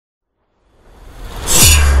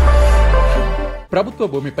ప్రభుత్వ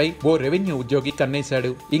భూమిపై ఓ రెవెన్యూ ఉద్యోగి కన్నేశాడు.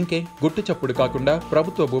 ఇంకే గుట్టు చప్పుడు కాకుండా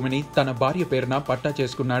ప్రభుత్వ భూమిని తన భార్య పేరున పట్టా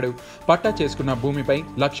చేసుకున్నాడు. పట్టా చేసుకున్న భూమిపై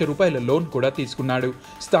 ₹1,00,000 లోన్ కూడా తీసుకున్నాడు.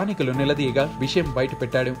 స్థానికులు నిలదీయగా విషయం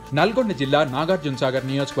బయటపెట్టాడు. నల్గొండ జిల్లా నాగార్జున సాగర్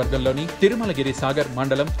నియోజకవర్గంలోని తిరుమలగిరి సాగర్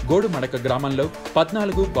మండలం గోడుమడక గ్రామంలో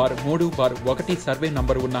 14/3/1 సర్వే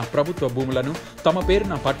నంబరు ఉన్న ప్రభుత్వ భూములను తమ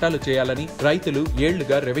పేరున పట్టాలు చేయాలని రైతులు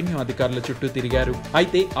ఏళ్లుగా రెవెన్యూ అధికారుల చుట్టూ తిరిగారు.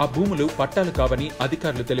 అయితే ఆ భూములు పట్టాలు కావని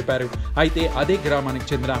అధికారులు తెలిపారు. అయితే అదే గ్రామానికి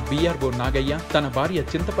చెందిన వీఆర్ఓ నాగయ్య తన భార్య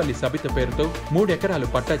చింతపల్లి సబిత పేరుతో 3 ఎకరాలు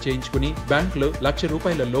పట్టా చేయించుకుని బ్యాంకులో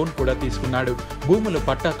 ₹1,00,000 లోన్ కూడా తీసుకున్నాడు. భూములు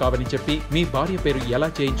పట్టా కావని చెప్పి మీ భార్య పేరు ఎలా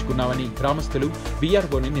చేయించుకున్నావని గ్రామస్తులు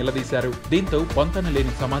వీఆర్ఓని నిలదీశారు. దీంతో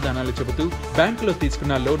పొంతనలేని సమాధానాలు చెబుతూ బ్యాంకులో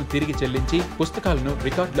తీసుకున్న లోన్ తిరిగి చెల్లించి పుస్తకాలను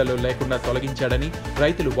రికార్డులలో లేకుండా తొలగించాడని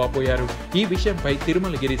రైతులు వాపోయారు. ఈ విషయంపై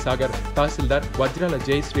తిరుమలగిరి సాగర్ తహసీల్దార్ వజ్రాల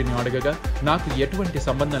జయశ్రీని అడగగా నాకు ఎటువంటి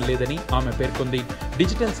సంబంధం లేదని ఆమె పేర్కొంది.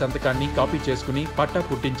 డిజిటల్ సంతకాన్ని కాపీ చేసుకుని పట్టా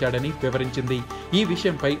పుట్టించాడని వివరించింది. ఈ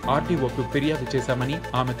విషయంపై ఆర్టీఓకు ఫిర్యాదు చేశామని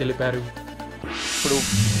ఆమె తెలిపారు. ఇప్పుడు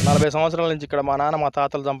 40 సంవత్సరాల నుంచి ఇక్కడ మా నాన్న మా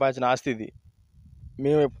తాతలు సంపాదించిన ఆస్తి ఇది.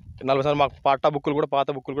 మేము 40 సంవత్సరాలు మాకు పట్టా బుక్కులు కూడా పాత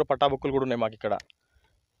బుక్కులు కూడా పట్టా బుక్కులు కూడా ఉన్నాయి. మాకు ఇక్కడ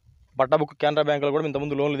పట్టా బుక్ కెనరా బ్యాంకులో కూడా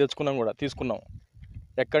ఇంతకుముందు లోన్లు తెచ్చుకున్నాం కూడా తీసుకున్నాం.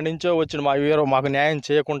 ఎక్కడి నుంచో వచ్చిన మా వీరో మాకు న్యాయం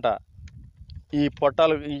చేయకుండా ఈ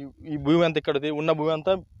పట్టాలు ఈ భూమి అంతా ఇక్కడ ఉన్న భూమి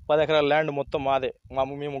అంతా 10 ఎకరాల ల్యాండ్ మొత్తం మాదే.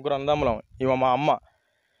 మేము ముగ్గురు అన్నదమ్ములం. ఇవ మా అమ్మ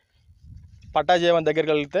పట్టా చేయమని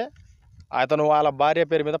దగ్గరికి వెళ్తే అతను వాళ్ళ భార్య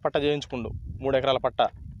పేరు మీద పట్టా చేయించుకుండు 3 ఎకరాల పట్టా.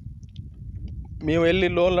 మేము వెళ్ళి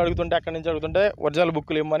లోన్లు అడుగుతుంటే అక్కడి నుంచి అడుగుతుంటే ఒరిజినల్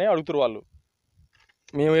బుక్కులు ఇవ్వమని అడుగుతారు వాళ్ళు.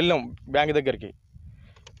 మేము వెళ్ళాం బ్యాంక్ దగ్గరికి.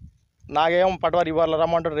 నాకేం పట్టవారు ఇవాళ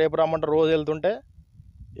రమ్మంటారు రేపు రమ్మంటారు. రోజు వెళ్తుంటే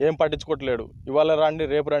ఏం పట్టించుకోవట్లేడు. ఇవాళ రండి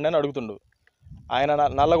రేపు రండి అని అడుగుతుండు. ఆయన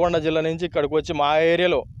నల్లగొండ జిల్లా నుంచి ఇక్కడికి వచ్చి మా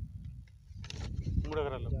ఏరియాలో 3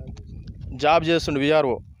 ఎకరాలు జాబ్ చేస్తుండు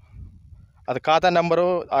వీఆర్ఓ. అది ఖాతా నెంబరు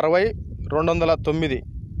 60-209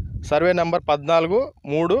 సర్వే నెంబర్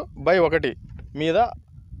 14/3/1 మీద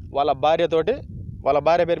వాళ్ళ భార్య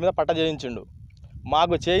పేరు మీద పట్ట చేయించిండు.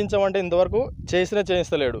 మాకు చేయించమంటే ఇంతవరకు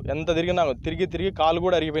చేయిస్తలేడు. ఎంత తిరిగినా తిరిగి కాళ్ళు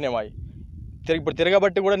కూడా అరిగిపోయినాయి మావి. ఇప్పుడు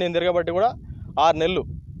నేను తిరగబట్టి కూడా 6 నెలలు.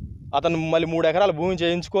 అతను మళ్ళీ 3 ఎకరాల భూమి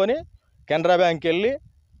చేయించుకొని కెనరా బ్యాంక్కి వెళ్ళి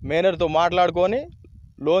మేనేజర్తో మాట్లాడుకొని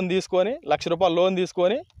లోన్ తీసుకొని ₹1,00,000 లోన్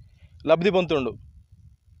తీసుకొని లబ్ధి పొందుతుండు.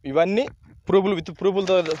 ఇవన్నీ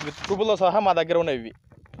ప్రూఫ్లతో సహా మా దగ్గర ఉన్నాయి. ఇవి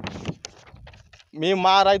మేము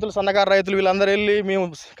మా రైతులు సన్నకారు రైతులు వీళ్ళందరూ వెళ్ళి మేము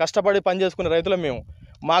కష్టపడి పని చేసుకునే రైతులు మేము.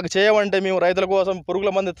 మాకు చేయమంటే మేము రైతుల కోసం పురుగుల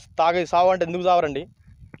మంది తాగి సావంటే ఎందుకు సావరండి?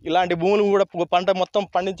 ఇలాంటి భూములు కూడా పంట మొత్తం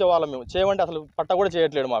పండించే వాళ్ళం మేము. చేయమంటే అసలు పట్ట కూడా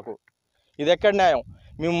చేయట్లేడు మాకు. ఇది ఎక్కడ న్యాయం?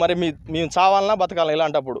 మేము చావాలన్నా బతకాలన్నా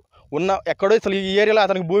ఇలాంటప్పుడు ఎక్కడో అసలు ఈ ఏరియాలో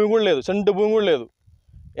అతనికి భూమి కూడా లేదు, సెంటు భూమి కూడా లేదు.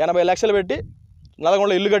 80 లక్షలు పెట్టి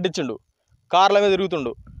నల్గొండలో ఇల్లు కట్టించిండు, కార్ల మీద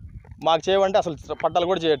తిరుగుతుండు. మాకు చేయమంటే అసలు పట్టాలు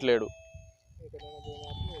కూడా చేయట్లేడు.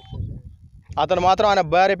 అతను మాత్రం ఆయన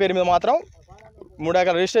భార్య పేరు మీద మాత్రం 3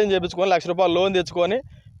 ఎకరాలు రిజిస్ట్రేషన్ చేయించుకొని ₹1,00,000 లోన్ తెచ్చుకొని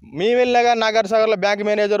మేము వెళ్ళినాగా నాగార్జున సాగర్లో బ్యాంక్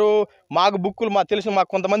మేనేజరు మాకు బుక్కులు మాకు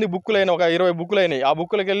కొంతమంది బుక్కులు అయినాయి, ఒక 20 బుక్కులు అయినాయి. ఆ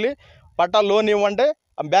బుక్కులకి వెళ్ళి పట్టాలు లోన్ ఇవ్వమంటే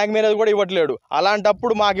బ్యాంక్ మేనేజర్ కూడా ఇవ్వట్లేడు.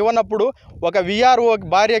 అలాంటప్పుడు మాకు ఇవ్వనప్పుడు ఒక వీఆర్ఓ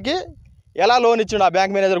భార్యకి ఎలా లోన్ ఇచ్చిండు ఆ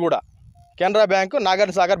బ్యాంక్ మేనేజర్ కూడా? Canara bank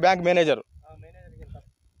Nagarjuna Sagar bank manager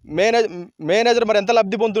మరి ఎంత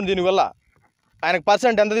లబ్ధి పొందుతుంది దీనివల్ల? ఆయనకు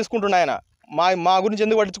పర్సెంట్ ఎంత తీసుకుంటుండే ఆయన? మా గురించి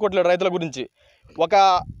ఎందుకు పట్టించుకోవట్లేదు రైతుల గురించి? ఒక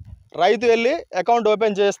రైతు వెళ్ళి అకౌంట్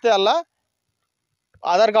ఓపెన్ చేస్తే అలా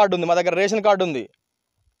ఆధార్ కార్డు ఉంది, మా దగ్గర రేషన్ కార్డు ఉంది.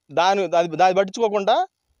 దాన్ని పట్టించుకోకుండా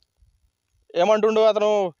ఏమంటుండు అతను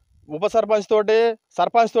ఉప సర్పంచ్ తోటి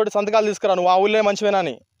సంతకాలు తీసుకురా, నువ్వు ఆ ఊళ్ళో మంచివేనా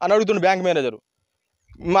అని అడుగుతుండు బ్యాంక్ మేనేజరు.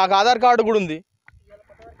 మాకు ఆధార్ కార్డు కూడా ఉంది.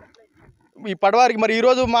 ఈ పటవారికి మరి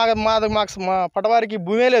ఈరోజు మా పటవారికి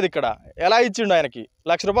భూమే లేదు ఇక్కడ. ఎలా ఇచ్చిండు? ఆయనకి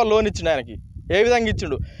 ₹1,00,000 లోన్ ఇచ్చిండు. ఆయనకి ఏ విధంగా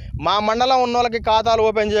ఇచ్చిండు? మా మండలం ఉన్న వాళ్ళకి ఖాతాలు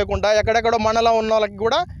ఓపెన్ చేయకుండా ఎక్కడెక్కడో మండలం ఉన్న వాళ్ళకి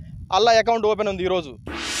కూడా అలా అకౌంట్ ఓపెన్ ఉంది ఈరోజు.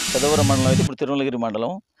 పెద్దవరం మండలం అయితే ఇప్పుడు తిరుమలగిరి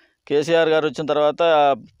మండలం. కేసీఆర్ గారు వచ్చిన తర్వాత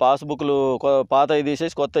పాస్బుక్లు పాతవి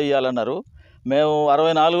తీసేసి కొత్త ఇవ్వాలన్నారు. మేము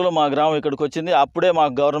 64లో మా గ్రామం ఇక్కడికి వచ్చింది. అప్పుడే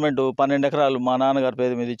మాకు గవర్నమెంట్ 12 ఎకరాలు మా నాన్నగారి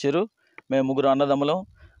పేరు మీద ఇచ్చారు. మేము ముగ్గురు అన్నదమ్ములం.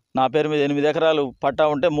 నా పేరు మీద 8 ఎకరాలు పట్టా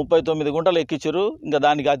ఉంటే 39 గుంటలు ఎక్కించారు. ఇంకా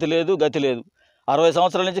దానికి గతి లేదు. 60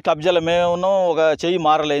 సంవత్సరాల నుంచి కబ్జాలు మేము ఉన్నాం. ఒక చెయ్యి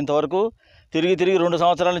మారలే ఇంతవరకు. తిరిగి 2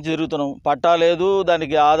 సంవత్సరాల నుంచి తిరుగుతున్నాం. పట్టా లేదు,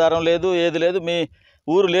 దానికి ఆధారం లేదు, ఏది లేదు. మీ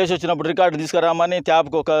ఊరు లేచి వచ్చినప్పుడు రికార్డు తీసుకురామని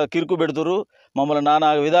ట్యాప్కి ఒక కిరుకు పెడుతురు. మమ్మల్ని నానా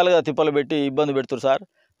విధాలుగా తిప్పలు పెట్టి ఇబ్బంది పెడుతురు సార్.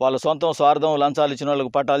 వాళ్ళ సొంతం స్వార్థం లంచాలు ఇచ్చిన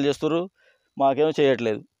వాళ్ళకి పట్టాలు చేస్తున్నారు, మాకేమో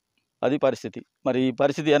చేయట్లేదు. అది పరిస్థితి. మరి ఈ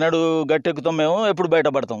పరిస్థితి ఎన్నడూ గట్టెక్కుతాం, మేము ఎప్పుడు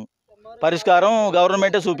బయటపడతాం? పరిష్కారం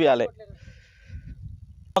గవర్నమెంటే చూపించాలి.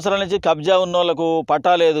 సంవత్సరాల నుంచి కబ్జా ఉన్న వాళ్ళకు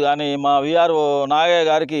పట్టా లేదు. కానీ మా వీఆర్ఓ నాగయ్య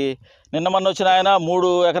గారికి నిన్న మొన్న వచ్చిన ఆయన 3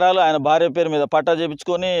 ఎకరాలు ఆయన భార్య పేరు మీద పట్టా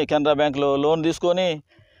చేయించుకొని కెనరా బ్యాంకులో లోన్ తీసుకొని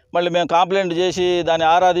మళ్ళీ మేము కంప్లైంట్ చేసి దాన్ని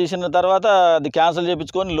ఆరా తీసిన తర్వాత అది క్యాన్సిల్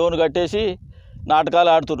చేయించుకొని లోన్ కట్టేసి నాటకాలు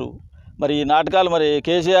ఆడుతురు. మరి ఈ నాటకాలు మరి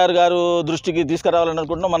కేసీఆర్ గారు దృష్టికి తీసుకురావాలని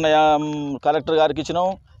అనుకుంటున్నాం. మన కలెక్టర్ గారికి ఇచ్చినాం,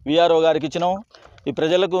 విఆర్ఓ గారికి ఇచ్చినాం. ఈ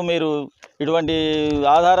ప్రజలకు మీరు ఇటువంటి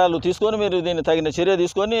ఆధారాలు తీసుకొని మీరు దీన్ని తగిన చర్య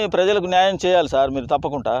తీసుకొని ప్రజలకు న్యాయం చేయాలి సార్. మీరు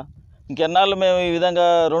తప్పకుండా ఇంకెన్నాళ్ళు మేము ఈ విధంగా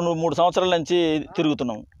 2-3 సంవత్సరాల నుంచి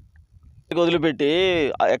తిరుగుతున్నాం. వదిలిపెట్టి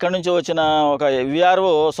ఎక్కడి నుంచో వచ్చిన ఒక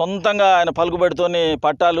విఆర్ఓ సొంతంగా ఆయన పలుకుబడితోని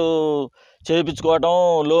పట్టాలు చేయించుకోవటం,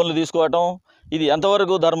 లోన్లు తీసుకోవటం, ఇది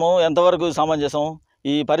ఎంతవరకు ధర్మం, ఎంతవరకు సమంజసం?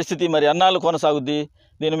 ఈ పరిస్థితి మరి ఎన్నాళ్ళు కొనసాగుద్ది?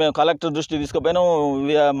 దీన్ని మేము కలెక్టర్ దృష్టికి తీసుకుపోయినాం,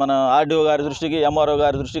 మన ఆర్డీఓ గారి దృష్టికి, ఎంఆర్ఓ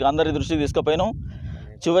గారి దృష్టికి, అందరి దృష్టికి తీసుకుపోయినాం.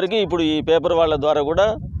 చివరికి ఇప్పుడు ఈ పేపర్ వాళ్ళ ద్వారా కూడా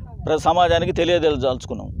సమాజానికి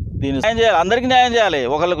తెలియదలుచుకున్నాం. దీన్ని న్యాయం చేయాలి, అందరికీ న్యాయం చేయాలి.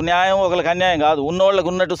 ఒకళ్ళకు న్యాయం, ఒకళ్ళకి అన్యాయం కాదు. ఉన్నోళ్ళకు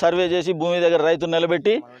ఉన్నట్టు సర్వే చేసి భూమి దగ్గర రైతులు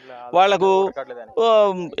నిలబెట్టి వాళ్లకు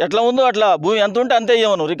ఎట్లా ఉందో అట్లా భూమి ఎంత ఉంటే అంతే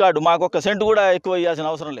ఇవ్వను రికార్డు. మాకు 1 సెంటు కూడా ఎక్కువ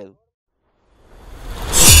ఇవ్వాల్సిన అవసరం లేదు.